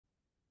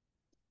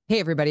Hey,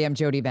 everybody, I'm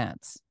Jody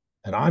Vance.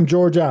 And I'm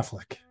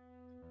George-Affleck.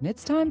 And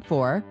it's time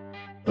for...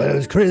 Well,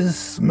 it's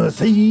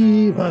Christmas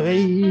Eve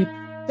in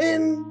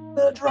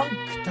the drunk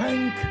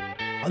tank.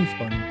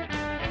 Unspun.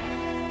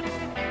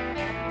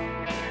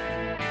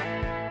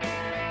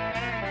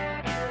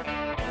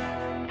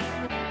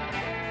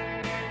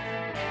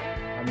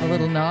 A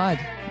little nod.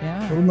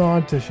 Yeah. A little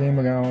nod to Shane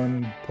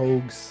McGowan,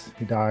 Pogues.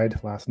 He died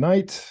last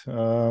night. It's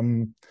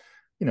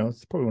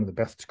probably one of the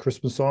best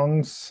Christmas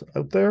songs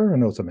out there. I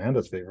know it's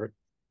Amanda's favorite.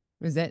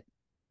 Is it?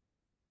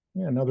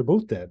 Yeah, now they're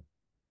both dead.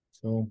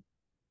 So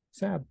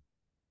sad.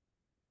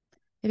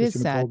 It is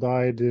sad. McCall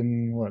died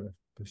in what?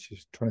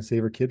 She's trying to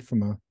save her kid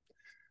from a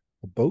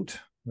boat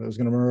that was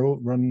going to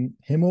run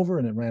him over,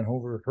 and it ran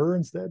over her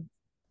instead.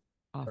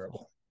 Awful.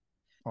 Terrible.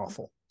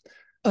 Awful.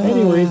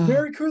 Anyways,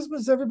 Merry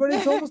Christmas, everybody.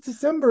 It's almost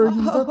December. You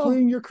can start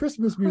playing your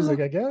Christmas music,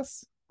 I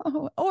guess.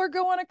 Or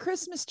go on a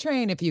Christmas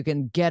train if you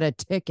can get a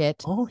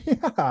ticket. Oh,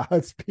 yeah.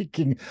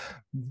 Speaking,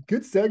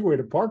 good segue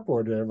to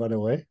Parkboard there, by the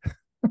way.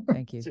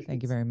 Thank you.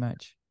 Thank you very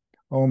much.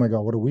 Oh, my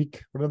God. What a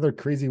week. What another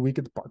crazy week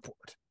at the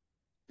Parkboard.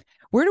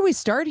 Where do we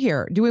start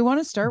here? Do we want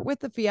to start with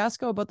the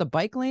fiasco about the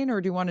bike lane,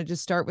 or do you want to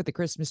just start with the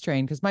Christmas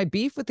train? Because my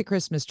beef with the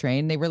Christmas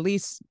train, they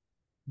release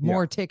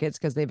more tickets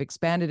because they've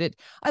expanded it.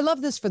 I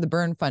love this for the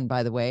burn fund,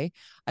 by the way.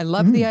 I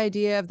love the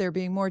idea of there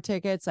being more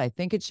tickets. I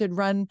think it should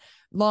run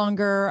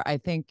longer. I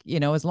think,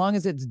 as long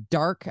as it's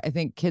dark, I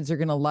think kids are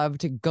going to love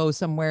to go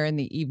somewhere in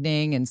the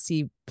evening and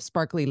see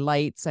sparkly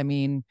lights. I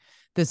mean,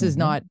 this is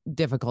not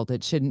difficult.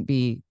 It shouldn't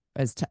be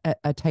as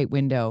a tight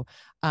window.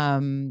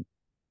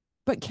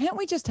 But can't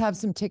we just have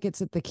some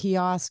tickets at the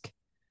kiosk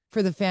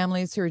for the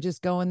families who are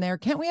just going there?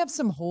 Can't we have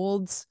some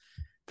holds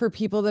for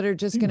people that are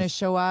just going to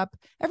show up?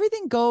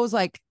 Everything goes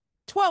like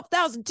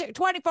 12,000,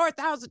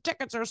 24,000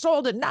 tickets are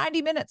sold in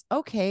 90 minutes.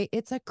 Okay,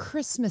 it's a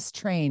Christmas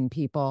train,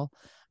 people.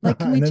 Like,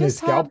 can we just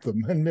scalp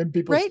them? And then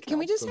people right? Can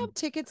we just have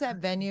tickets at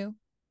venue?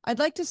 I'd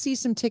like to see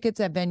some tickets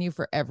at venue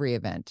for every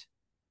event.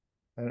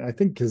 And I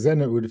think because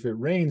then if it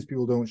rains,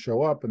 people don't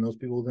show up, and those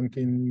people then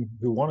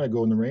who want to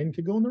go in the rain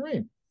can go in the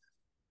rain.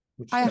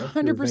 I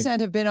 100%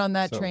 have been on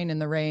that train in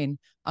the rain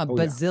a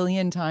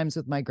bazillion times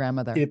with my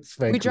grandmother. It's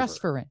Vancouver. We dress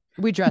for rain.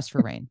 We dress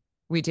for rain.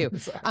 We do.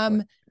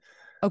 Exactly.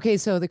 Okay,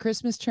 so the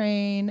Christmas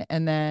train,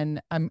 and then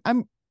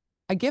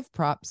I give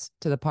props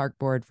to the park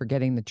board for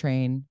getting the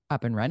train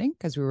up and running,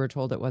 because we were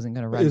told it wasn't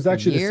going to run. It was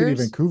actually the city of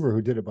Vancouver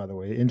who did it, by the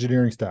way,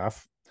 engineering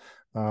staff.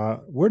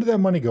 Where did that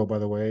money go, by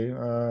the way?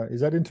 Is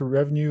that into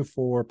revenue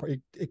for?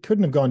 It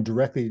couldn't have gone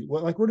directly.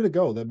 Well, like, where did it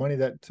go? The money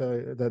that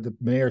the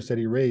mayor said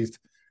he raised.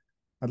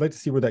 I'd like to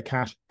see where that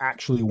cash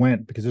actually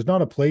went, because there's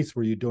not a place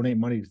where you donate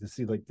money to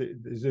see, like,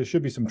 there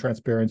should be some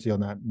transparency on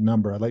that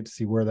number. I'd like to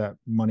see where that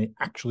money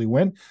actually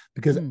went,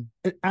 because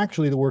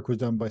the work was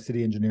done by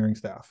city engineering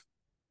staff,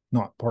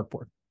 not park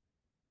board.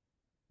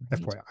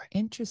 Right. FYI.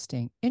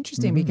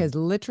 Interesting, because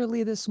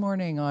literally this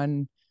morning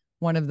on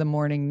one of the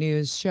morning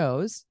news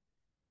shows,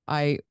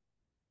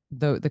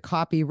 the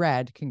copy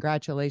read,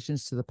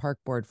 "Congratulations to the park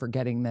board for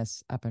getting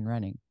this up and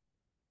running."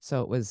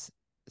 So it was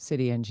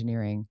city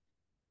engineering,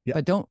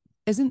 but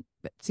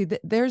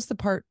there's the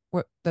part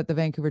that the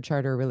Vancouver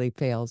Charter really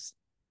fails,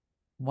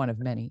 one of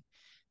many,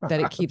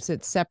 that it keeps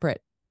it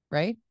separate,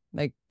 right?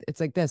 Like, it's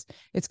like this.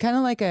 It's kind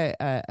of like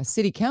a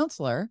city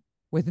councillor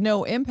with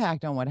no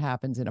impact on what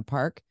happens in a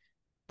park,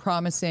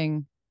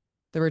 promising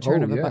the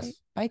return of a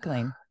bike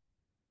lane.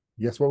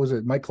 Yes, what was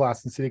it? Mike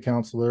Klassen, city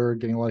councillor,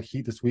 getting a lot of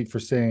heat this week for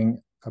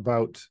saying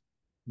about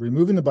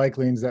removing the bike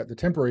lanes, that the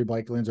temporary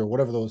bike lanes, or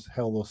whatever those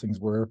things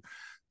were,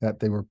 that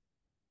they were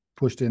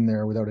pushed in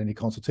there without any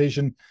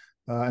consultation,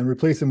 and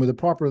replace them with a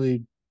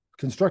properly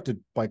constructed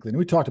bike lane.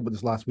 We talked about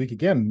this last week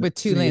again, with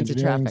 2 lanes of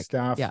traffic.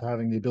 Staff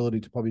having the ability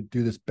to probably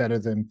do this better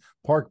than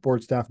park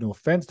board staff. No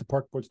offense to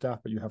park board staff,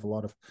 but you have a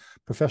lot of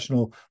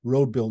professional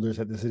road builders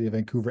at the city of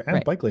Vancouver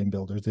and bike lane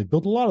builders. They've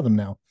built a lot of them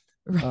now,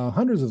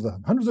 hundreds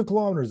of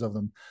kilometers of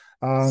them.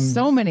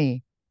 So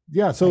many.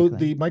 Yeah. So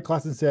the Mike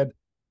Klassen said,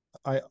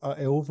 I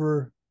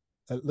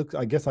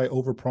guess I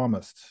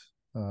overpromised.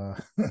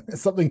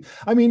 Something.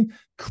 I mean,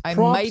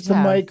 props to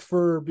Mike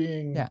for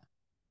being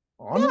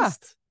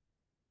honest.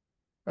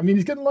 I mean,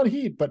 he's getting a lot of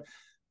heat, but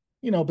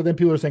then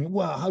people are saying,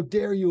 "Wow, how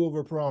dare you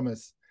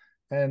overpromise?"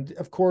 And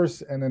of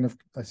course, and then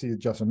I see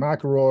Justin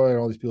McElroy and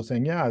all these people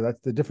saying, "Yeah, that's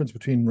the difference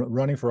between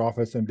running for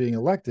office and being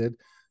elected."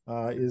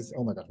 Is,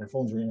 oh my gosh, my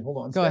phone's ringing. Hold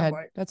on. Go ahead.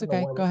 That's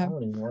okay. Go ahead.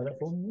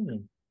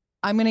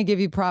 I'm going to give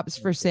you props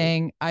for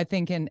saying, I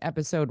think in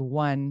episode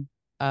 1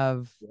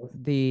 of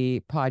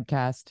the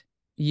podcast,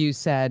 you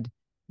said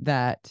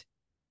that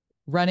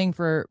running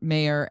for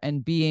mayor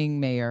and being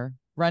mayor,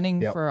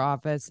 running for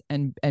office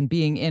and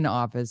being in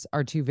office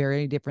are 2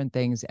 very different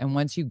things. And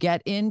once you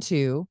get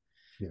into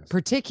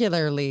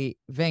particularly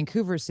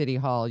Vancouver City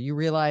Hall, you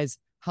realize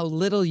how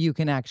little you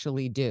can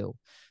actually do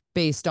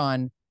based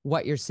on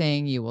what you're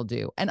saying you will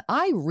do. And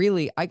I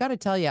got to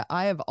tell you,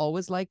 I have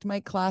always liked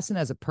Mike Klassen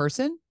as a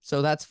person.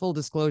 So that's full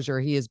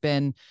disclosure. He has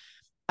been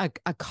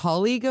a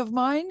colleague of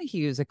mine.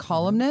 He was a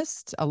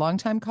columnist, a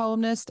longtime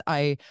columnist.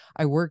 I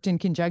worked in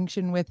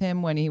conjunction with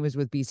him when he was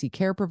with BC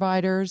Care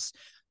Providers.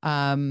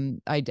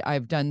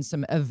 I've done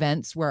some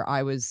events where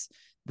I was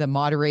the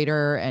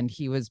moderator and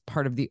he was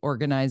part of the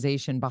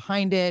organization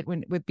behind it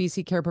with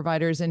BC Care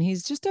Providers. And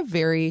he's just a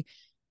very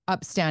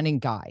upstanding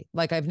guy.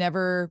 Like I've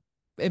never,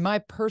 in my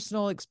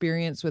personal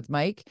experience with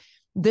Mike,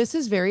 this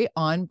is very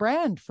on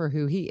brand for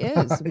who he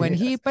is when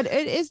Yes. but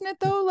isn't it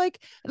though?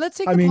 Like, let's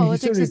take I the mean,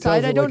 politics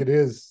aside. I don't, like it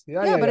is.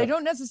 but I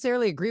don't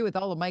necessarily agree with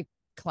all of Mike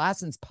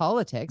Klassen's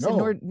politics,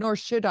 No. and nor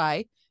should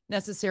I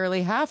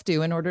necessarily have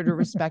to in order to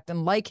respect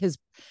and like his.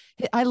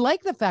 I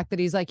like the fact that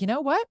he's like, you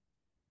know what?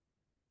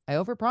 I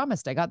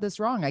overpromised. I got this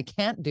wrong. I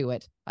can't do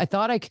it. I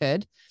thought I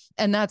could.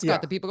 And that's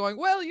got the people going,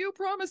 well, you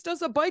promised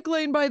us a bike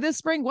lane by this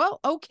spring. Well,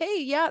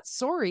 okay. Yeah.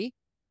 Sorry.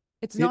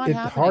 It's not it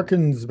happening.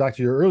 harkens back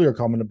to your earlier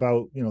comment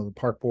about, the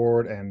park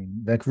board and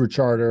Vancouver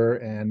Charter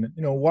and,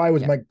 why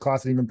was Mike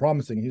Klassen even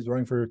promising? He's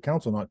running for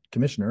council, not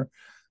commissioner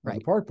of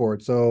the park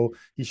board. So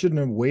he shouldn't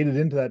have waded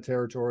into that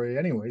territory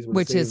anyways.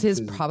 Which is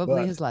his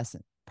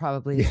lesson.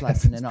 Probably his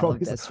lesson in all of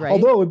this, right?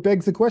 Although it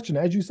begs the question,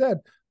 as you said,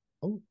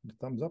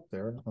 thumbs up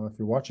there. If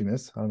you're watching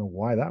this, I don't know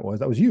why that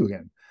was. That was you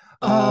again.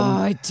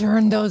 I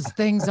turned those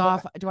things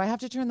off. Do I have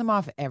to turn them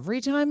off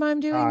every time I'm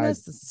doing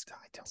this?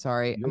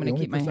 Sorry, I'm going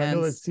to keep my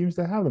hands. It seems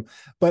to have them,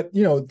 but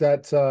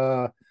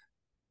that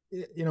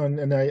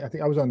and I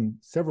think I was on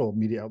several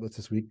media outlets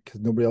this week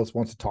because nobody else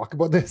wants to talk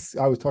about this.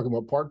 I was talking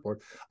about park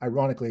board.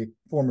 Ironically,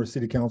 former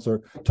city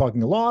councilor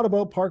talking a lot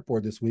about park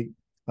board this week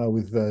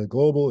with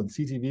Global and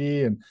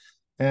CTV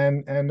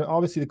and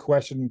obviously the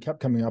question kept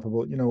coming up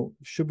about,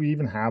 should we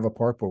even have a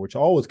park board, which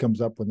always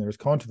comes up when there's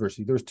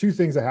controversy. There's two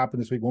things that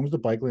happened this week. One was the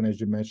bike lane, as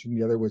you mentioned.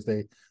 The other was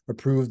they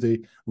approved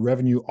the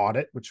revenue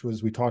audit, which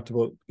was we talked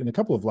about in a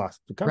couple of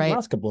last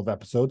couple of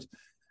episodes,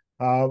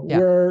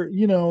 where,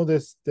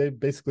 they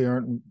basically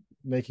aren't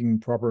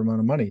making proper amount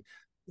of money.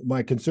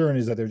 My concern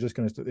is that they're just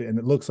going to, and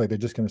it looks like they're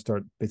just going to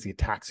start basically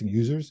taxing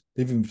users.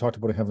 They've even talked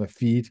about having a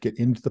fee to get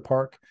into the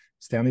park,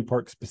 Stanley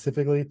Park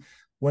specifically,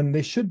 when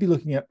they should be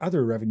looking at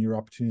other revenue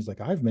opportunities,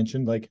 like I've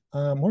mentioned, like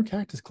more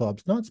cactus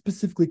clubs, not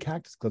specifically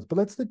cactus clubs, but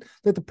let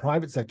the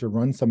private sector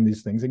run some of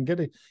these things and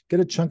get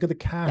a chunk of the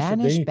cash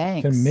Spanish that they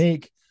banks can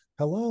make.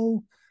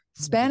 Hello,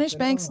 Spanish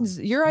banks.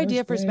 Your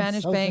idea for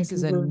Spanish banks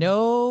is a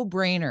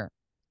no-brainer.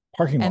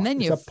 Parking lot, and then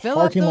you fill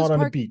up those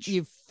on a beach.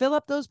 You fill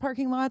up those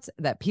parking lots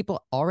that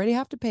people already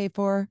have to pay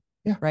for,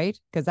 right?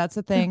 Because that's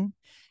the thing.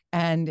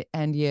 And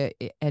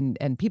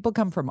people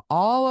come from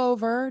all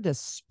over to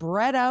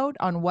spread out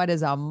on what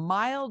is a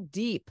mile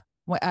deep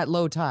at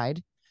low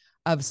tide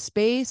of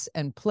space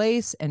and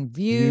place and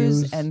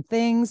views and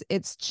things.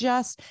 It's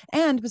just,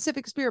 and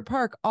Pacific Spirit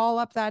Park all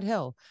up that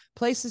hill,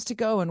 places to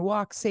go and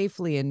walk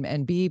safely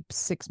and be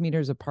 6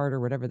 meters apart or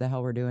whatever the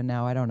hell we're doing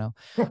now. I don't know.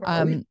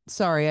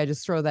 Sorry, I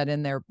just throw that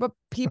in there. But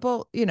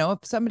people, if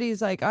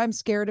somebody's like, I'm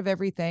scared of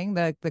everything,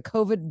 the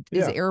COVID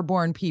is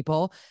airborne,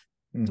 people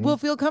will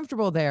feel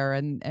comfortable there.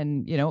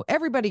 And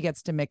everybody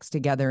gets to mix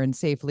together and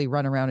safely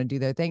run around and do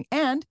their thing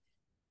and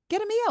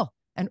get a meal.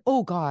 And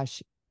oh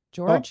gosh,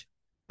 George,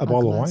 a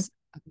bottle of wine,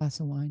 a glass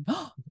of wine.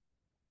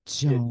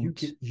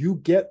 You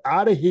get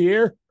out of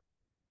here.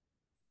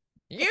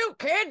 You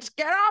kids,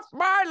 get off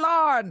my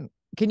lawn.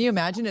 Can you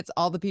imagine? It's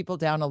all the people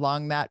down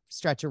along that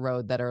stretch of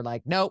road that are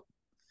like, nope.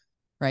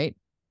 Right.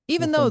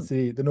 Even though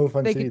the no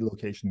fun city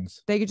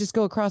locations, they could just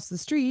go across the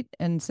street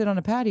and sit on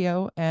a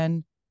patio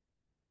and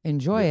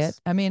enjoy it.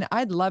 I mean,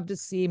 I'd love to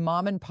see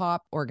mom and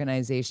pop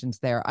organizations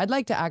there. I'd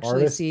like to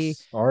actually see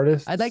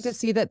artists. I'd like to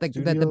see that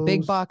the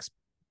big box,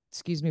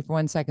 excuse me for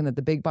 1 second, that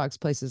the big box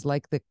places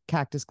like the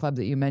Cactus Club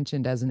that you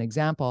mentioned as an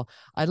example,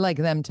 I'd like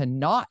them to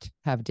not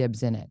have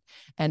dibs in it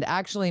and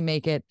actually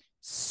make it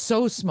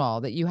so small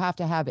that you have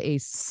to have a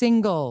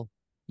single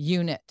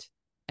unit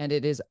and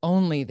it is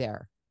only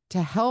there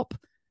to help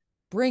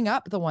bring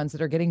up the ones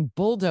that are getting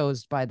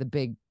bulldozed by the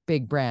big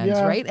brands,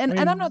 right? And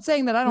I'm not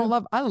saying that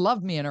I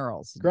love me and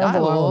Earl's.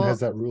 Granville Island has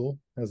that rule.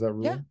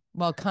 Yeah,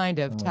 well, kind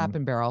of tap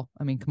and barrel.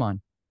 I mean, come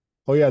on.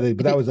 Oh yeah,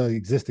 but that was an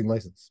existing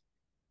license.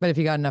 But if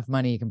you got enough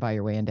money, you can buy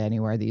your way into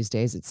anywhere these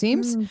days, it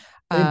seems.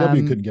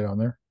 A&W couldn't get on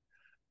there.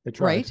 They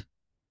tried.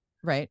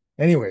 Right.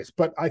 Anyways,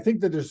 but I think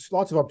that there's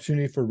lots of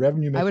opportunity for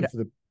revenue making for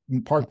the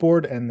park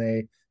board, and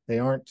they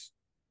aren't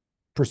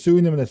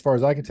pursuing them. And as far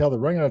as I can tell, they're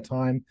running out of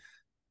time.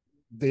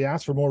 They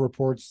asked for more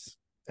reports,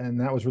 and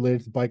that was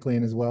related to bike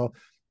lane as well.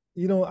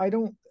 It's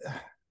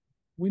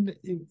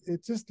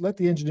just let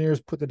the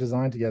engineers put the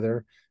design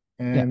together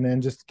and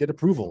then just get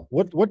approval.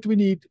 What do we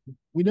need?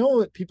 We know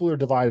that people are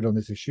divided on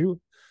this issue.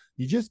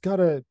 You just got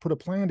to put a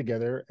plan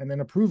together and then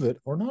approve it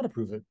or not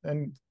approve it.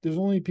 And there's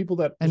only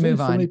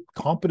many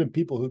competent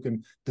people who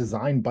can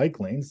design bike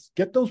lanes.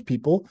 Get those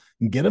people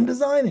and get them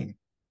designing.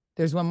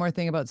 There's one more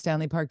thing about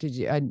Stanley Park. Did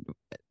you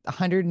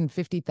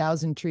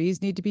 150,000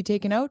 trees need to be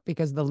taken out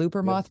because of the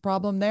looper moth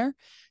problem there?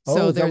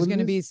 So there's going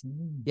to be,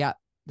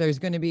 there's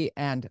going to be,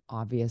 and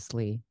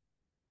obviously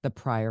the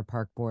prior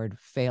park board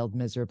failed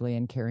miserably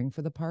in caring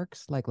for the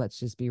parks. Like, let's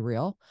just be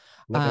real.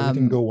 Let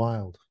everything go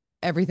wild.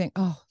 everything.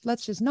 Oh,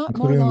 let's just not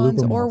mow including the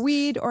lawns looper or moths.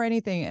 weed or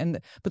anything.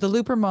 But the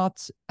looper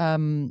moths,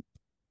 been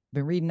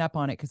reading up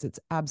on it because it's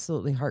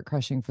absolutely heart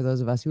crushing for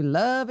those of us who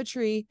love a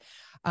tree.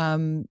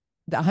 The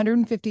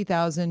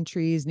 150,000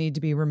 trees need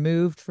to be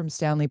removed from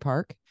Stanley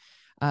Park.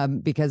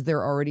 Because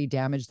they're already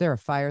damaged. They're a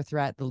fire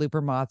threat. The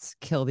looper moths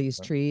kill these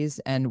trees,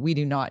 and we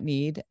do not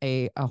need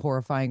a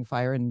horrifying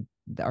fire in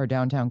our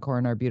downtown core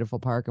in our beautiful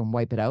park and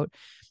wipe it out.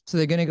 So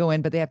they're going to go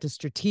in, but they have to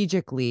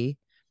strategically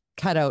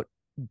cut out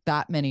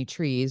that many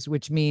trees,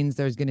 which means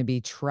there's going to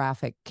be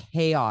traffic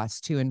chaos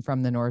to and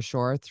from the North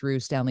Shore through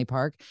Stanley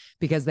Park,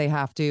 because they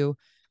have to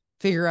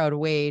figure out a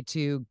way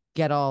to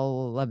get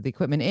all of the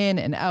equipment in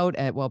and out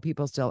while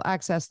people still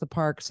access the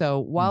park. So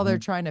while they're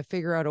trying to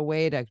figure out a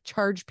way to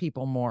charge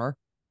people more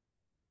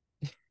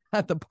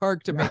at the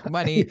park to make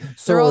money,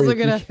 they're also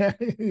gonna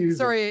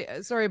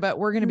sorry, but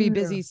we're gonna be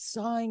busy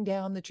sawing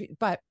down the tree.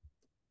 But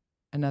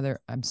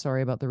I'm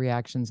sorry about the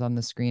reactions on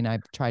the screen.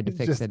 I've tried to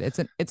fix it.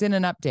 It's in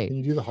an update. Can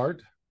you do the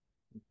heart?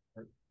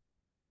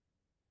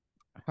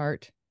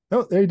 Heart.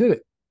 Oh, there you did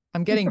it.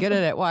 I'm getting good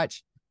at it.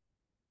 Watch.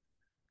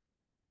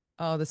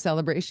 Oh, the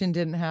celebration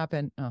didn't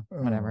happen. Oh,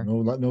 whatever.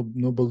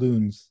 No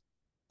balloons.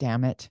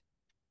 Damn it.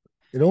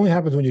 It only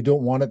happens when you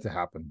don't want it to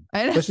happen,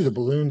 especially the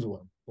balloons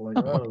one. Like,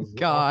 oh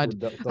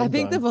God. I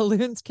think the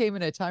balloons came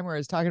in a time where I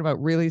was talking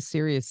about really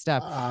serious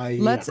stuff.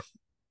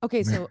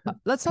 Okay, so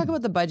let's talk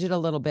about the budget a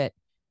little bit,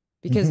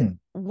 because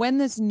when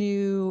this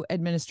new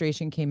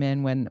administration came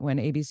in, when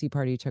ABC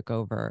Party took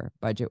over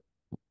budget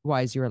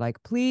wise, you were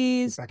like,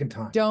 please back in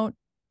time.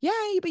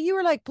 But you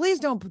were like, please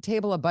don't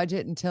table a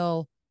budget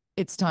until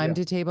it's time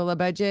to table a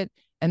budget.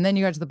 And then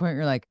you got to the point where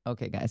you're like,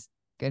 okay, guys,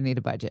 gonna need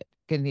a budget,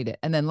 gonna need it.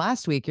 And then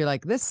last week you're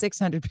like, this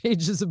 600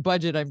 pages of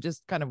budget, I'm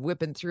just kind of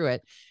whipping through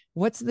it.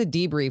 What's the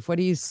debrief? What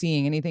are you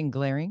seeing? Anything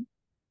glaring?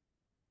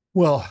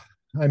 Well,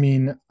 I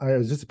mean, I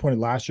was disappointed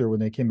last year when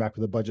they came back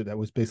with a budget that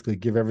was basically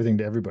give everything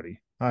to everybody.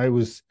 I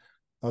was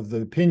of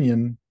the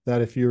opinion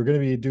that if you were going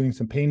to be doing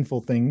some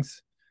painful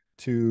things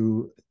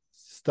to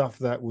stuff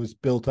that was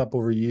built up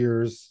over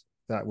years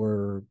that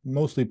were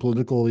mostly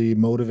politically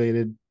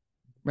motivated,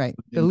 right?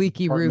 The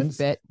leaky roof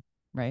bit,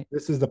 right?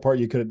 This is the part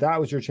that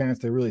was your chance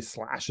to really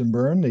slash and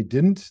burn. They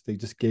didn't. They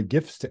just gave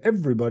gifts to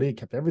everybody,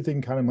 kept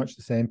everything kind of much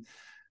the same.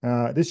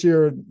 This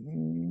year,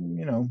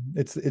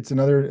 it's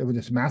it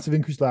was a massive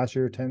increase last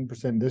year,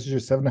 10%. This year,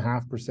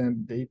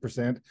 7.5%,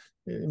 8%.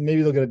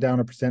 Maybe they'll get it down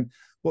 1%.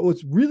 What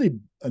was really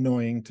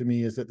annoying to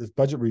me is that this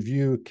budget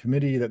review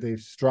committee that they've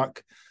struck,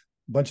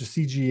 a bunch of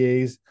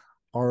CGAs,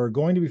 are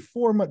going to be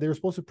 4 months. They were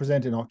supposed to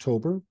present in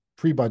October,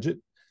 pre-budget,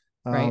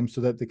 so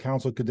that the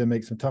council could then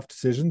make some tough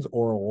decisions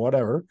or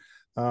whatever.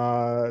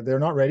 They're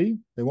not ready.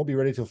 They won't be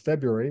ready till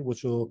February,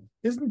 which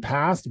isn't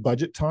past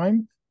budget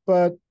time,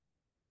 but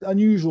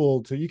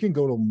unusual you can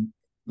go to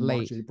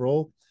March,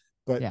 April,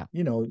 but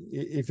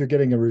if you're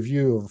getting a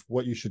review of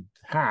what you should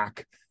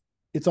hack,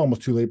 it's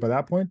almost too late by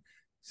that point.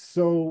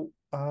 So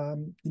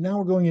now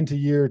we're going into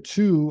year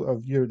 2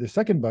 of the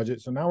second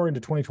budget. So now we're into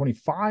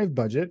 2025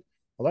 budget.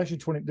 Well, actually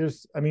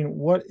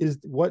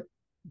what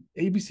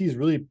ABC is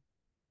really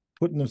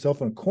putting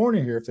themselves in a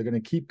corner here if they're going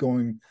to keep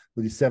going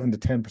with these 7 to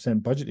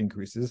 10% budget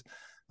increases,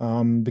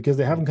 because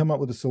they haven't come up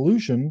with a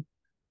solution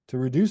to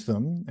reduce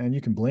them. And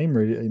you can blame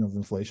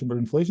inflation, but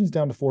inflation's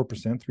down to 4%,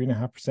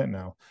 3.5%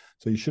 now.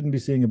 So you shouldn't be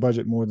seeing a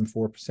budget more than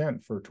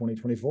 4% for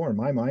 2024 in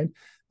my mind.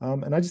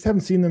 And I just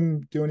haven't seen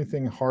them do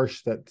anything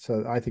harsh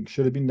that I think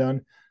should have been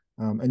done.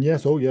 And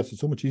yes, it's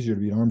so much easier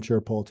to be an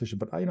armchair politician,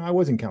 but I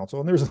was in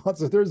council, and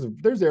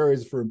there's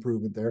areas for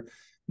improvement there.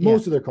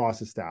 Most of their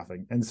cost is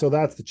staffing. And so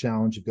that's the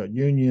challenge. You've got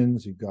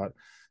unions, you've got,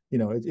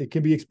 it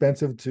can be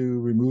expensive to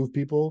remove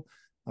people.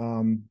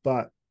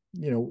 But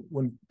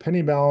when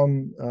Penny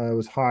Ballum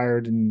was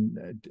hired and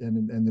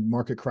the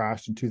market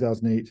crashed in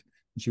 2008,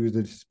 and she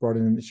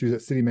was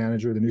at city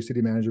manager, the new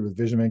city manager with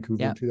Vision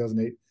Vancouver in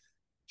 2008.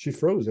 She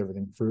froze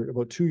everything for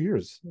about 2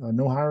 years.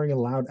 No hiring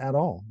allowed at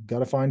all. Got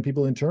to find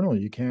people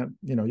internally. You can't,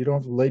 you don't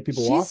have to lay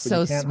people off,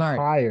 but you can't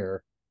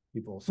hire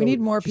people. So we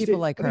need more people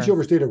like her. She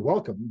overstayed her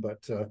welcome,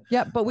 but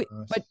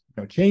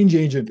change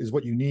agent is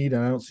what you need,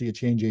 and I don't see a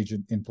change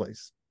agent in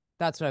place.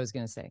 That's what I was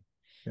going to say.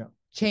 Yeah.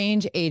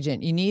 Change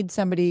agent. You need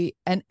somebody,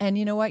 and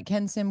you know what?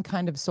 Ken Sim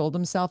kind of sold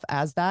himself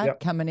as that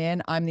coming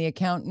in. I'm the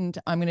accountant.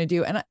 I'm going to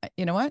do, and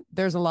you know what?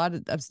 There's a lot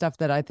of stuff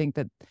that I think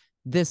that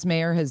this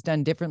mayor has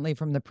done differently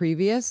from the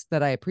previous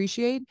that I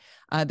appreciate.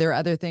 There are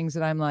other things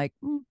that I'm like,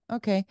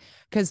 okay.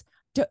 Because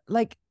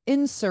like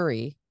in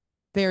Surrey,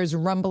 there's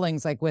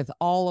rumblings like with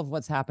all of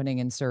what's happening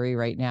in Surrey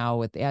right now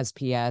with the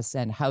SPS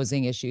and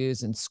housing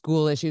issues and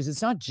school issues.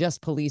 It's not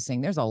just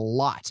policing. There's a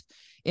lot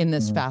in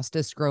this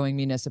fastest growing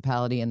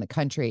municipality in the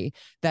country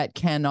that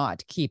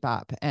cannot keep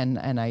up. And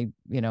I,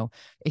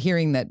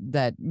 hearing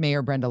that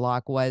Mayor Brenda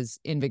Locke was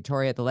in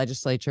Victoria at the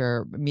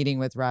legislature meeting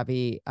with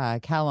Ravi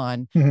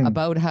Kahlon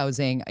about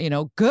housing,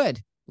 good.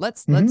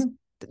 Let's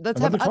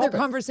have other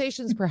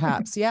conversations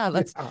perhaps.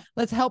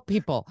 Let's help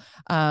people.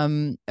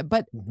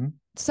 But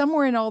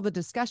somewhere in all the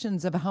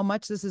discussions of how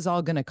much this is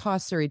all going to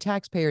cost Surrey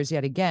taxpayers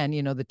yet again,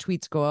 the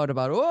tweets go out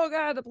about, oh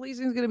God, the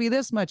policing is going to be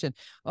this much. And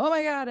oh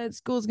my God,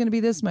 school is going to be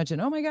this much.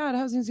 And oh my God,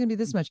 housing is going to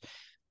be this much.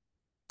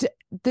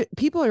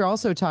 People are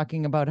also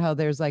talking about how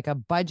there's like a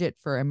budget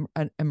for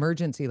an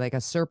emergency, like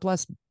a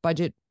surplus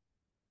budget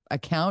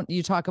account.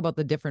 You talk about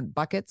the different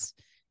buckets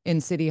in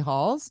city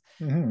halls.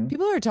 Mm-hmm.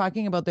 People are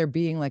talking about there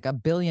being like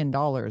 $1 billion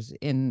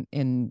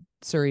in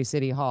Surrey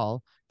City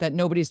Hall that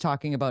nobody's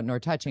talking about nor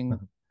touching.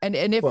 And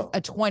if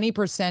a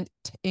 20%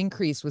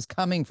 increase was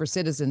coming for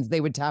citizens, they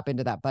would tap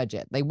into that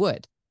budget. They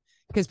would,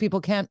 because people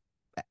can't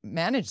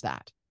manage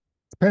that.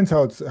 Depends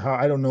how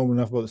I don't know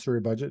enough about the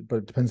Surrey budget, but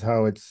it depends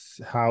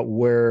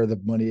where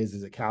the money is.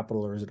 Is it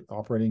capital or is it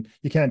operating?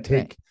 You can't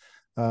take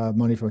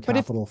money from a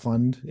capital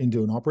fund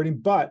into an operating.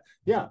 But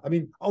yeah, I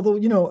mean, although,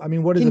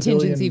 what is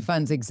contingency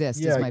funds exist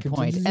is my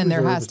point. And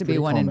there has to be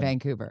one in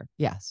Vancouver.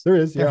 Yes. There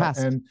is. Yeah.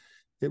 And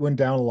it went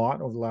down a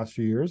lot over the last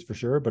few years for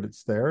sure, but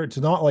it's there. It's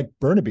not like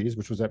Burnaby's,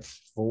 which was at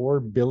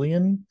 $4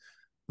 billion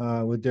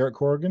with Derek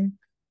Corrigan.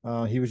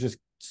 He was just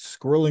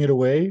squirreling it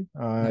away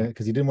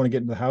because he didn't want to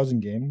get into the housing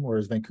game,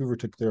 whereas Vancouver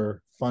took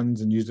their funds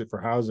and used it for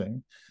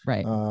housing.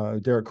 Right.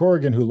 Derek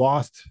Corrigan, who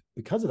lost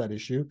because of that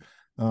issue,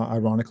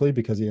 ironically,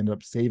 because he ended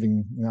up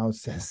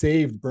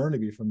saved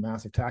Burnaby from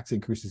massive tax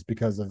increases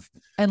because of.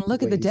 And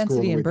look at the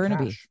density in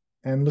Burnaby.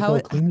 And look how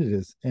clean it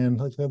is. And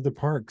look at the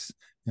parks.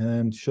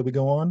 And shall we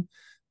go on?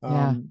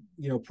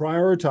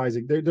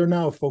 Prioritizing. They're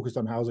now focused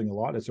on housing a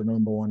lot. It's their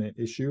number one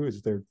issue.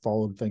 Is they're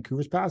followed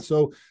Vancouver's path,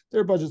 so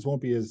their budgets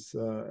won't be as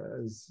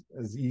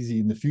easy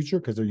in the future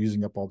because they're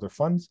using up all their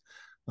funds.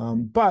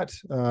 But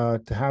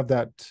to have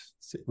that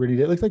really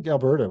like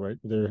Alberta, right,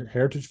 their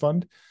Heritage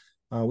Fund,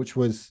 which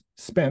was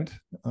spent,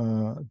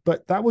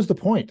 but that was the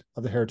point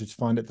of the Heritage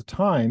Fund at the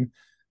time.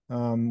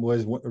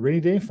 Was a rainy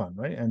day fund,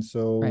 right? And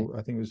so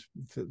I think it was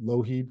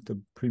Lougheed, the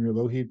Premier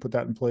Lougheed, put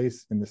that in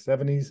place in the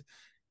 70s.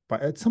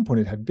 But at some point,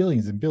 it had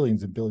billions and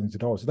billions and billions of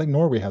dollars. It's like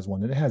Norway has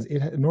one.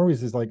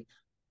 Norway's is like,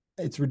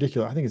 it's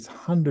ridiculous. I think it's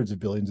hundreds of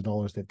billions of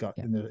dollars they've got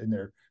in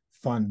their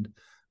fund.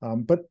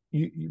 But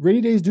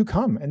rainy days do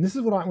come, and this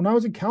is when I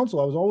was in council,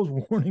 I was always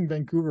warning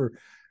Vancouver.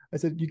 I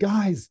said, you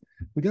guys,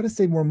 we got to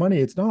save more money.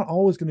 It's not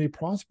always going to be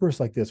prosperous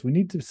like this. We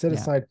need to set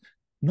aside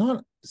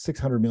not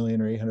 600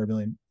 million or 800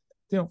 million.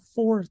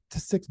 4 to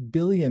 6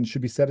 billion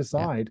should be set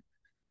aside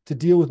to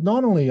deal with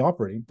not only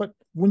operating, but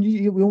when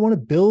you want to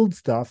build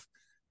stuff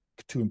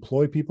to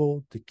employ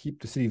people, to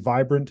keep the city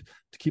vibrant,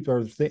 to keep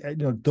our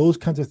those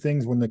kinds of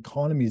things. When the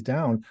economy is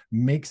down,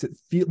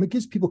 it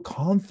gives people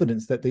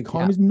confidence that the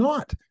economy is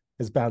not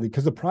as badly,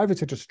 because the private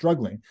sector is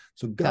struggling.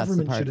 So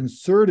government should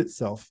insert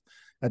itself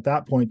at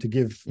that point to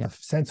give a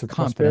sense of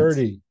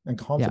prosperity and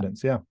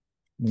confidence. I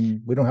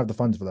mean, we don't have the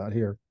funds for that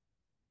here,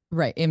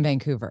 right? In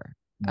Vancouver,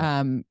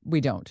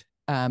 we don't.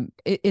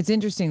 It's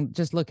interesting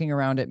just looking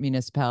around at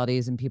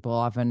municipalities, and people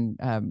often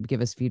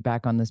give us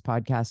feedback on this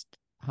podcast.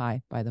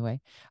 Hi, by the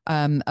way,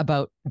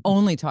 about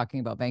only talking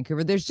about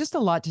Vancouver. There's just a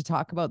lot to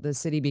talk about this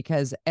city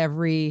because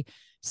every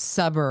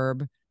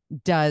suburb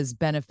does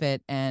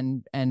benefit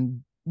and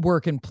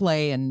work and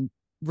play and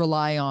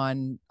rely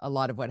on a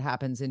lot of what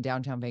happens in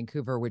downtown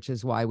Vancouver, which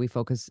is why we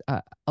focus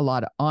a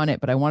lot on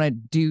it. But I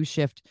want to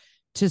shift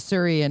to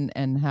Surrey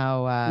and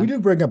how we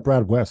do bring up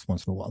Brad West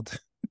once in a while.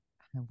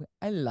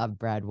 I love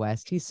Brad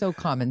West. He's so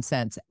common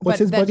sense. What's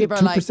his budget?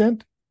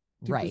 2%?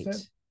 Right.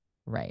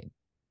 Right.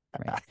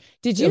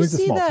 Did you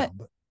see that?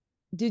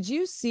 Did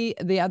you see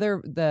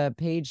the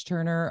page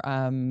turner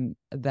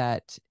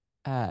that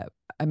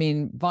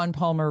Vaughn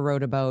Palmer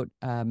wrote about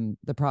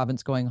the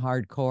province going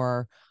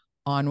hardcore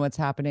on what's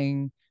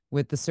happening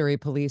with the Surrey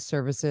Police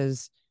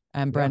Services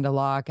and Brenda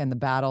Locke and the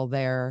battle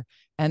there.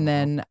 And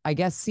then I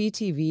guess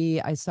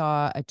CTV, I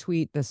saw a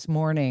tweet this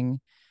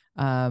morning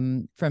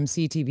from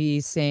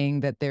CTV saying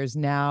that there's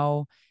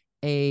now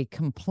a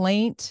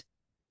complaint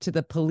to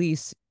the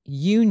police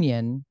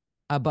union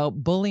about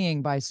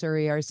bullying by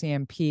Surrey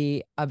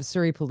RCMP of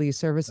Surrey Police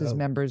Services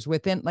members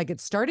within, like,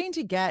 it's starting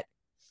to get.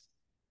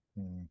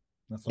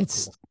 That's not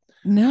it's cool.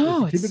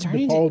 No, it's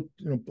starting to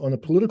on the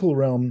political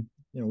realm.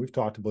 We've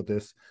talked about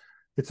this.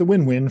 It's a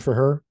win-win for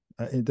her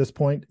at this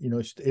point.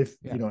 If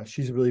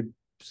she's really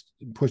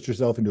pushed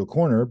herself into a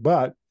corner,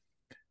 but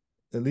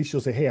at least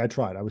she'll say, "Hey, I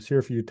tried. I was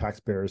here for you,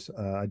 taxpayers.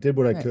 I did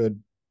what I could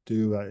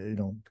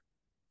do.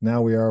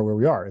 Now we are where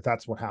we are." If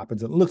that's what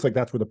happens, it looks like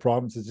that's where the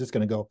province is just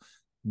going to go.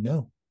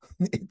 No.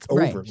 It's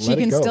over. Right.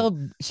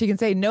 She can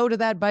say no to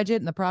that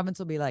budget, and the province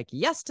will be like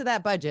yes to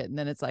that budget, and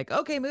then it's like,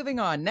 okay, moving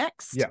on,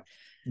 next. Yeah,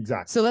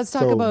 exactly. So let's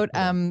talk about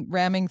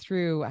ramming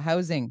through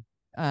housing,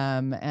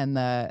 and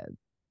there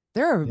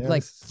are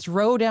like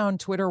throwdown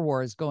Twitter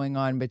wars going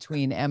on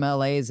between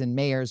MLAs and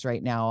mayors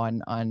right now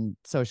on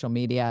social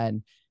media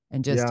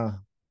and just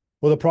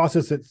well, the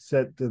process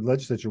that the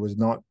legislature was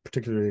not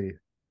particularly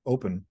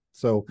open,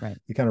 so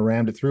you kind of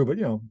rammed it through, but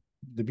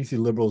the BC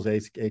Liberals,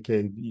 aka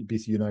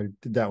BC United,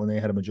 did that when they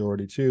had a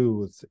majority too,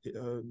 with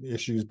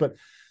issues. But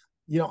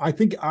I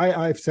think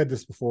I've said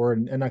this before,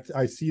 and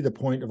I see the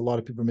point of a lot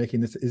of people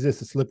making this. Is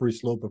this a slippery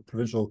slope of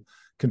provincial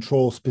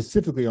control,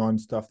 specifically on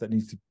stuff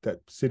that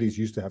cities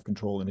used to have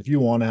control? And if you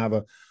want to have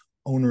a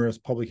onerous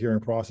public hearing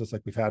process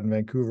like we've had in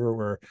Vancouver,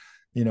 where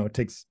it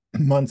takes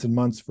months and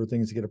months for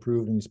things to get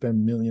approved, and you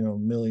spend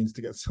millions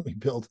to get something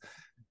built,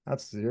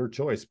 that's your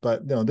choice.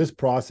 But this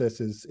process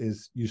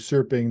is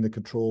usurping the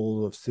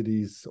control of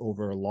cities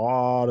over a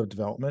lot of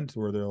development,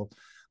 where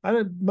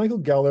Michael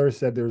Geller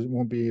said there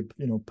won't be, I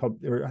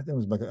think it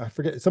was Michael, I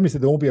forget. Somebody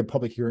said there won't be a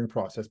public hearing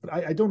process, but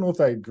I don't know if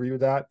I agree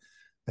with that.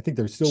 I think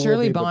there's still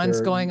Shirley Bond's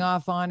going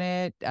off on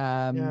it.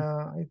 Yeah,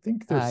 I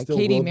think there still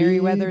Katie will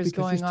Merriweather's be, because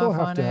you going still off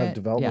have on to have it.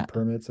 development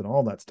permits and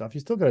all that stuff.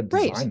 You still got to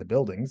design the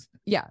buildings.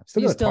 Yeah, you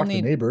still got to talk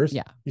to neighbors.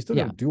 Yeah, you still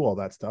got to do all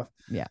that stuff.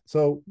 Yeah.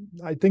 So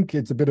I think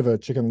it's a bit of a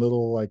Chicken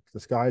Little, like the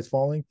sky is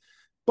falling.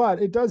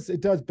 But it does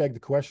beg the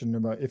question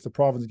about, if the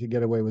province could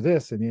get away with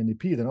this and the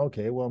NDP, then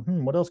okay, well,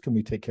 what else can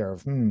we take care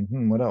of?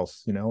 What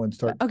else, and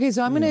start. Okay,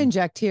 so I'm going to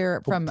inject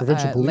here from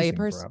provincial policing,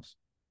 perhaps.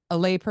 A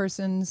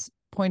layperson's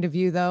point of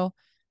view, though,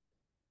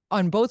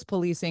 on both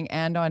policing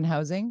and on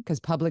housing, because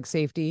public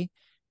safety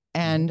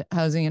and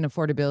housing and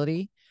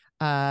affordability,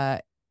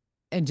 and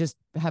just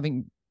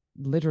having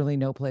literally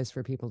no place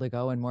for people to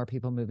go and more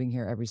people moving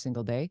here every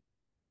single day.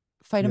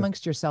 Fight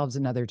amongst yourselves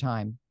another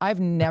time. I've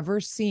never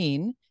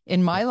seen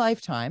in my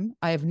lifetime,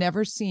 I have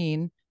never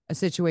seen a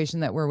situation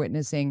that we're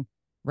witnessing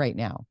right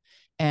now.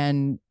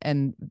 And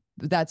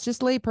that's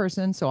just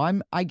layperson. So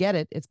I get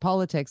it. It's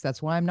politics.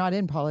 That's why I'm not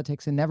in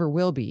politics and never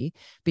will be,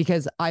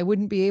 because I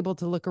wouldn't be able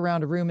to look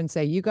around a room and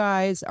say, you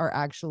guys are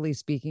actually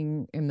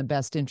speaking in the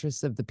best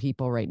interests of the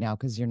people right now,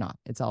 because you're not.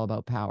 It's all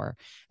about power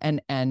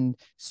and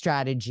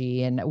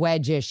strategy and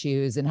wedge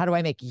issues. And how do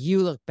I make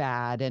you look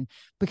bad? And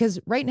because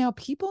right now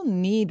people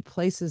need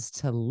places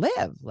to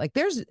live. Like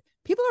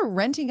people are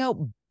renting out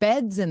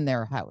beds in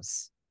their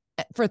house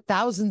for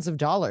thousands of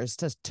dollars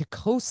to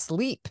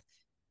co-sleep.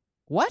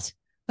 What?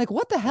 Like,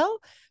 what the hell?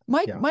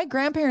 My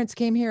grandparents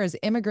came here as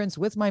immigrants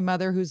with my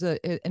mother, who's an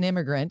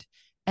immigrant,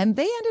 and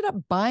they ended up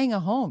buying a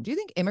home. Do you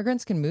think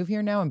immigrants can move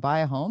here now and buy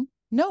a home?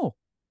 No,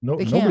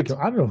 they nobody can't. can.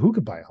 I don't know who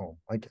could buy a home.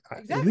 Like,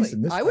 exactly. At least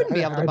in this, I wouldn't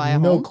be able to buy a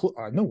home.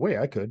 No way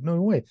I could.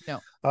 No way. No.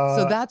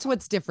 So that's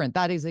what's different.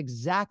 That is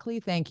exactly.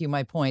 Thank you.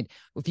 My point.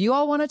 If you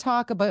all want to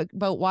talk about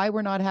why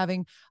we're not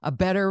having a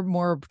better,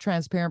 more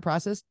transparent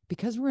process,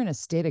 because we're in a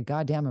state of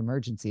goddamn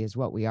emergency is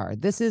what we are.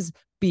 This is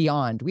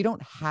beyond. We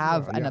don't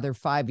have another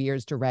 5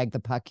 years to rag the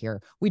puck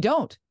here. We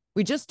don't.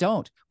 We just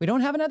don't. We don't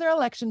have another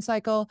election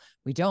cycle.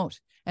 We don't.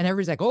 And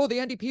everybody's like, oh, the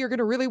NDP are going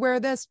to really wear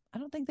this. I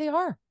don't think they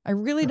are. I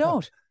really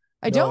don't.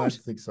 I don't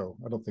think so.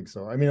 I don't think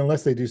so. I mean,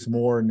 unless they do some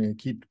more and they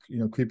keep,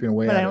 creeping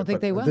away. But I don't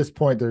think they will. At this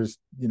point, there's,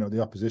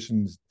 the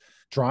opposition's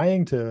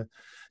trying to.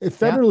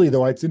 Federally,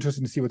 though, it's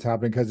interesting to see what's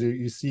happening, because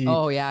you see.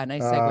 Oh yeah,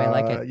 nice segue. I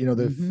like it.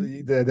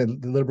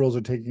 The Liberals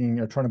are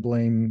trying to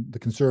blame the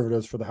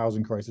Conservatives for the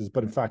housing crisis,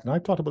 but in fact, and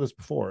I've talked about this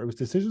before, it was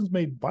decisions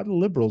made by the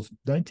Liberals,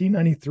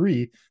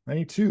 1993,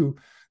 92,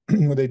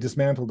 when they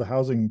dismantled the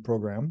housing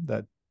program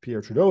that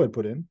Pierre Trudeau had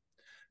put in,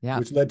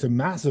 which led to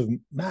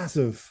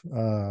massive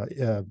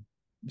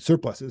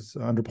surpluses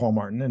under Paul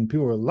Martin, and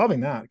people were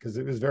loving that because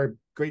it was very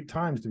great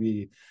times to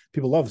be.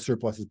 People loved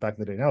surpluses back in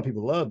the day. Now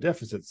people love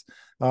deficits.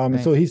 And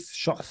so he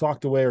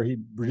socked away, or he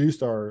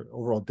reduced our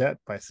overall debt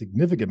by a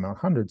significant amount,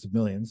 hundreds of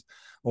millions,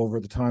 over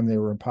the time they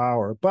were in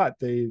power. But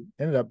they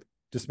ended up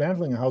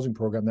dismantling a housing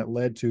program that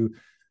led to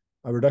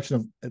a reduction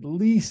of at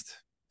least,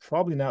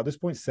 probably now at this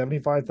point,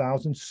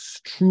 75,000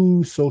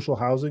 true social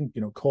housing,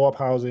 co-op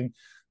housing,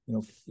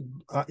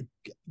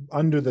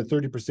 under the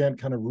 30%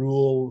 kind of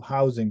rural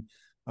housing.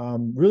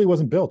 Really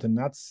wasn't built, and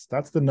that's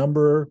the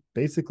number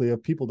basically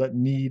of people that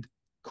need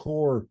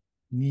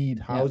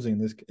housing.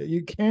 This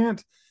you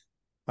can't,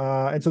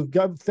 and so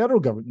federal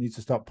government needs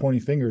to stop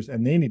pointing fingers,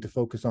 and they need to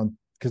focus on,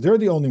 because they're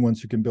the only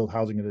ones who can build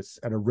housing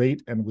at a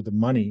rate and with the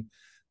money,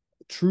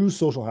 true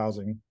social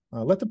housing.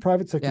 Let the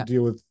private sector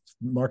deal with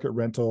market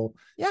rental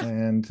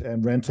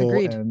and rental.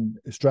 Agreed. And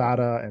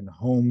strata and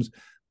homes.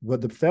 But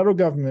the federal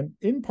government,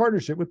 in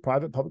partnership with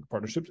private-public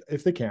partnerships,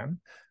 if they can,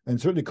 and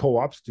certainly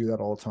co-ops do that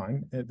all the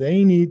time,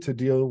 they need to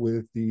deal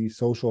with the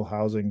social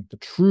housing, the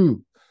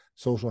true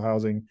social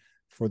housing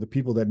for the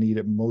people that need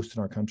it most in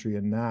our country.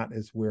 And that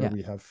is where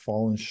we have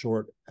fallen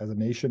short as a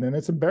nation. And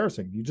it's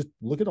embarrassing. You just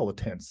look at all the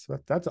tents.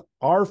 That's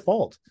our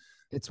fault.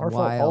 It's our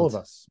wild. fault, all of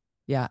us.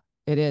 Yeah.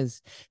 It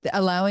is.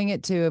 Allowing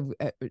it to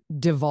have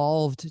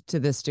devolved to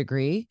this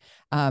degree,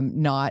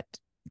 not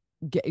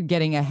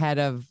getting ahead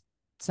of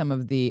some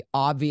of the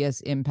obvious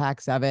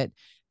impacts of it.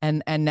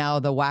 And now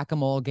the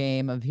whack-a-mole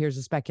game of, here's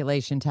a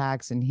speculation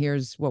tax, and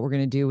here's what we're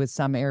going to do with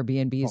some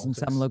Airbnbs in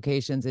some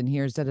locations, and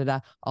here's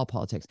all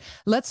politics.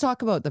 Let's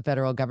talk about the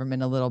federal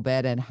government a little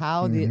bit, and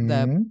how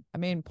I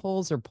mean,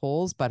 polls are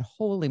polls, but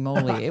holy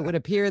moly, it would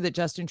appear that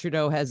Justin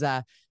Trudeau has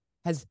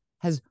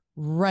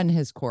run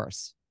his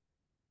course.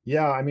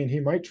 Yeah, I mean,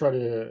 he might try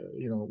to,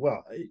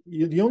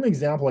 the only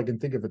example I can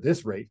think of at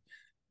this rate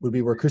would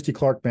be where Christy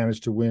Clark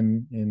managed to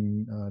win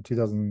in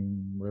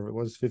 2000, whatever it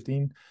was,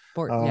 15.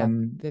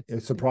 A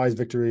surprise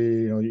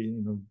victory.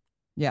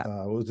 Yeah.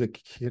 What was it?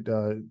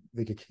 The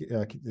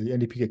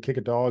NDP could kick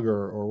a dog,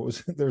 or what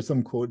was there was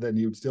some quote that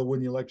he would still win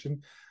the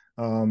election.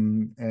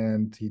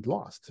 And he'd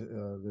lost.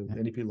 The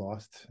NDP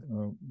lost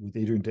with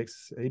Adrian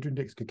Dix. Adrian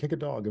Dix could kick a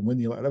dog and win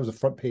the election. That was the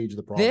front page of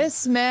the province.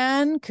 This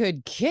man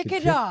could kick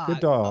a dog. A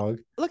dog.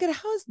 Look at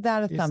how's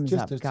that a thumbs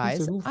up,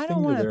 guys? I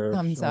don't want a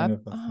thumbs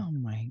up. Oh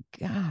my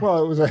god.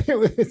 Well, it was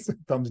a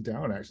thumbs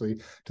down actually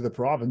to the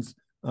province,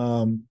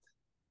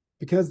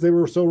 because they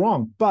were so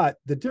wrong. But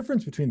the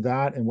difference between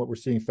that and what we're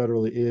seeing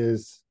federally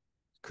is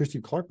Christy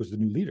Clark was the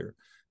new leader.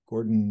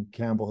 Gordon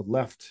Campbell had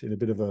left in a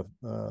bit of a,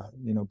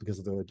 because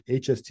of the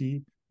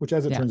HST, which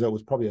as it turns out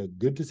was probably a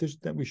good decision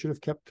that we should have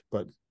kept,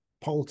 but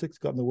politics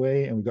got in the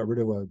way and we got rid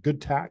of a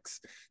good tax.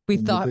 We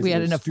thought we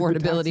had an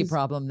affordability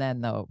problem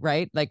then though,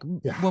 right? Like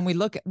when we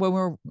look at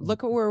where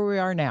we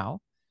are now,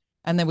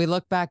 and then we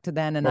look back to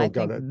then, and I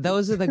think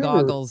those are the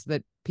goggles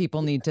that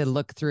people need to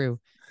look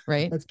through,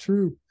 right? That's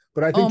true.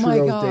 But I think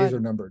Trudeau's days are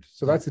numbered.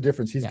 So that's the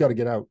difference. He's got to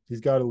get out.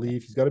 He's got to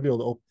leave. He's got to be able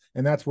to open.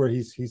 And that's where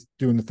he's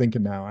doing the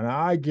thinking now. And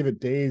I give it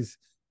days,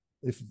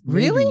 if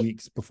maybe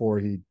weeks before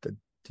he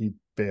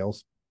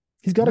bails.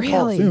 He's got to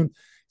call it soon.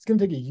 It's going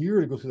to take a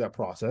year to go through that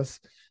process.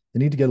 They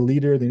need to get a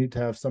leader. They need to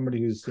have somebody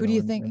who's. Who do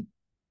you think?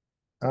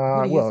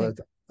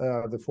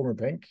 The former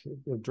bank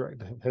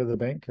head of the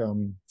bank.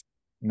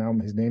 Now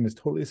his name has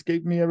totally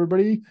escaped me.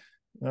 Everybody.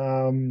 He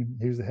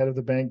was the head of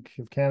the Bank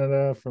of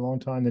Canada for a long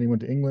time. Then he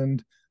went to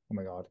England. Oh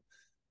my God,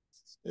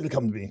 it'll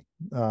come to me.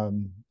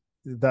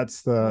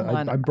 That's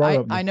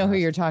the I know who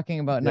you're talking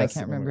about, and I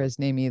can't remember his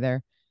name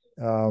either.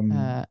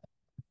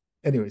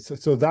 Anyway,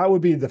 so that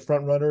would be the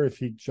front runner if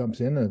he jumps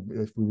in,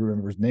 if we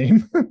remember his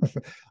name.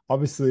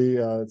 Obviously,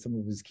 some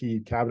of his key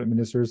cabinet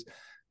ministers,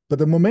 but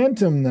the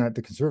momentum that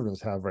the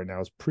Conservatives have right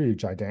now is pretty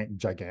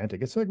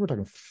gigantic. It's like we're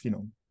talking,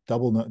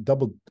 double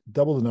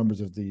the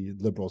numbers of the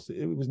Liberals.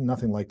 It was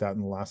nothing like that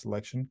in the last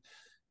election,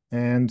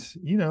 and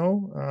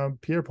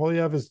Pierre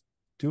Poilievre is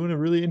doing a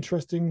really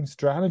interesting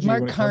strategy.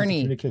 Mark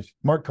Carney.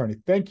 Mark Carney.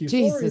 Thank you.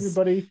 Jesus. Sorry,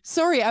 everybody.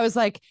 Sorry, I was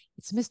like,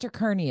 it's Mr.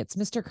 Carney. It's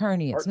Mr.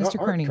 Carney. It's Mr.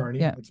 Carney.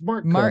 Yeah, it's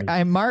Mark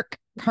Carney. Mark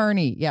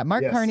Carney. Yeah,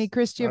 Mark Carney,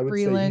 Chrystia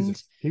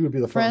Freeland. He would be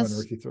the front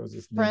runner if he throws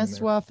this name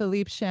Francois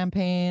Philippe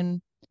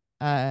Champagne,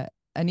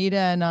 Anita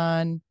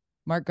Anand,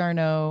 Mark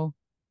Garneau,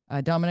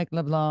 Dominic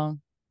LeBlanc.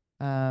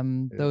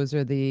 Those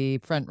are the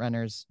front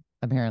runners,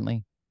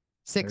 apparently.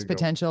 6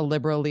 potential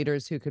Liberal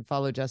leaders who could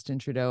follow Justin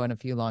Trudeau and a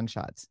few long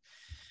shots.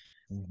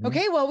 Mm-hmm.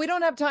 Okay, well, we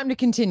don't have time to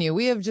continue.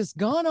 We have just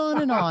gone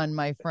on and on,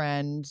 my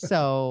friend.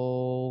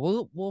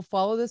 So we'll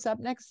follow this up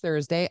next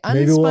Thursday.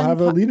 Maybe we'll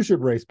have a leadership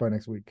race by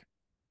next week.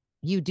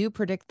 You do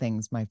predict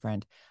things, my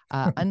friend.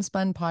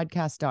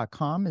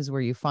 Unspunpodcast.com is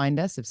where you find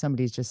us. If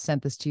somebody's just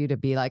sent this to you to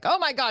be like, oh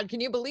my God, can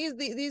you believe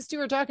these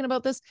two are talking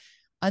about this?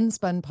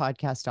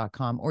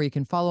 Unspunpodcast.com, or you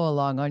can follow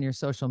along on your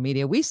social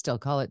media. We still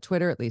call it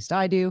Twitter, at least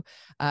I do.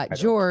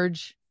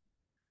 George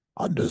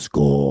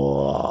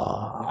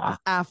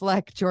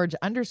 _Affleck, George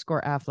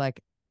 _Affleck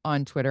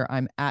on Twitter.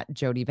 I'm at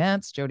Jody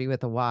Vance, Jody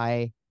with a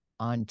Y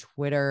on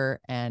Twitter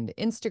and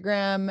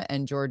Instagram.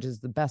 And George is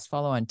the best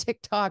follow on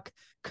TikTok,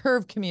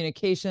 Curve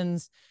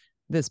Communications.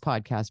 This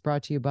podcast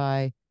brought to you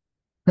by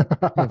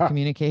Curve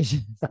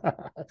Communications.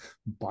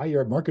 Buy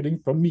your marketing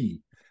from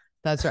me.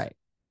 That's right.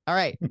 All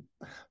right.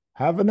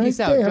 Have a nice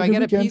day. Do I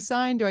get a peace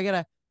sign? Do I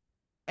get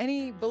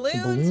any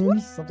balloons?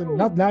 Balloons? Something?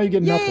 Now you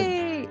get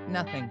Yay!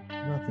 Nothing.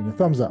 A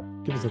thumbs up.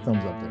 Give us a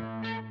thumbs up there.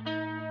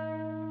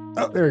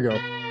 Oh, there we go.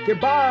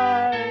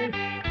 Goodbye.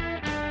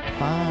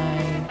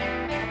 Bye.